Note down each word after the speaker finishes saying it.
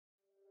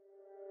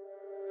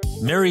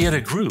Marietta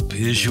Group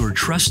is your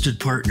trusted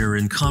partner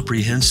in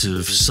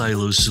comprehensive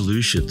silo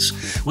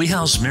solutions. We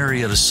house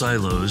Marietta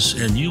Silos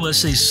and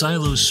USA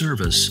Silo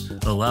Service,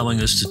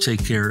 allowing us to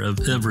take care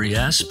of every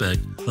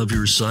aspect of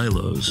your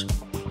silos.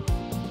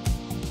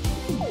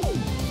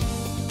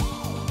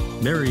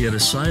 Marietta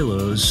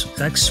Silos'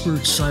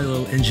 expert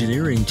silo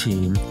engineering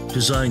team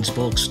designs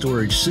bulk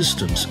storage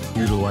systems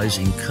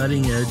utilizing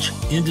cutting-edge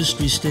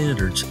industry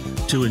standards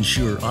to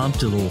ensure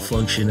optimal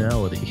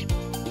functionality.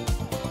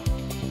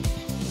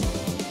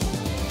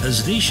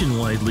 As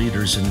nationwide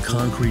leaders in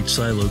concrete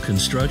silo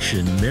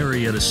construction,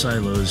 Marietta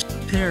Silos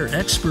pair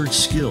expert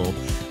skill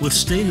with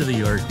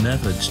state-of-the-art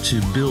methods to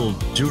build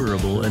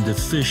durable and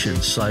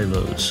efficient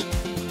silos.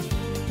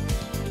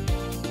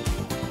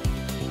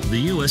 The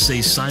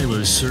USA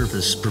Silo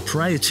Service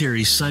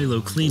proprietary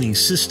silo cleaning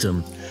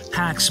system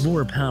packs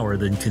more power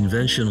than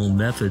conventional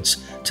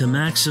methods to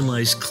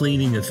maximize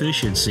cleaning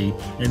efficiency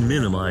and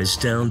minimize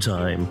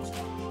downtime.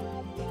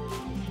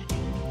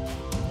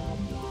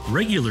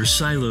 Regular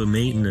silo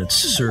maintenance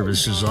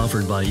services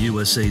offered by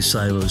USA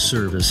Silo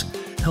Service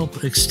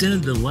help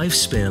extend the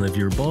lifespan of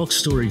your bulk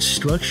storage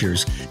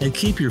structures and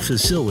keep your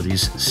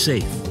facilities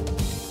safe.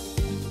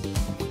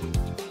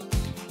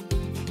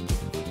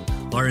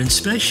 Our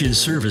inspection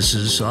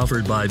services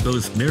offered by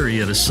both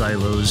Marietta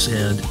Silos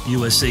and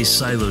USA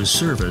Silo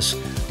Service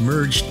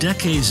merge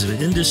decades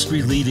of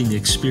industry-leading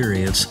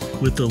experience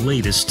with the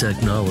latest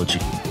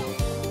technology.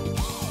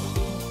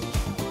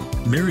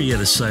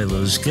 Marietta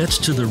Silos gets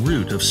to the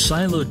root of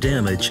silo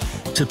damage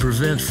to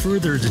prevent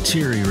further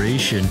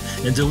deterioration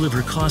and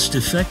deliver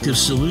cost-effective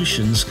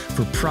solutions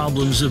for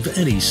problems of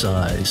any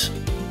size.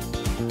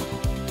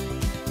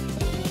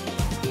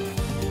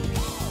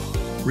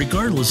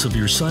 Regardless of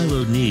your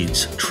silo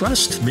needs,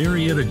 trust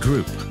Marietta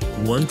Group.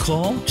 One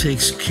call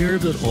takes care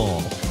of it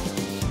all.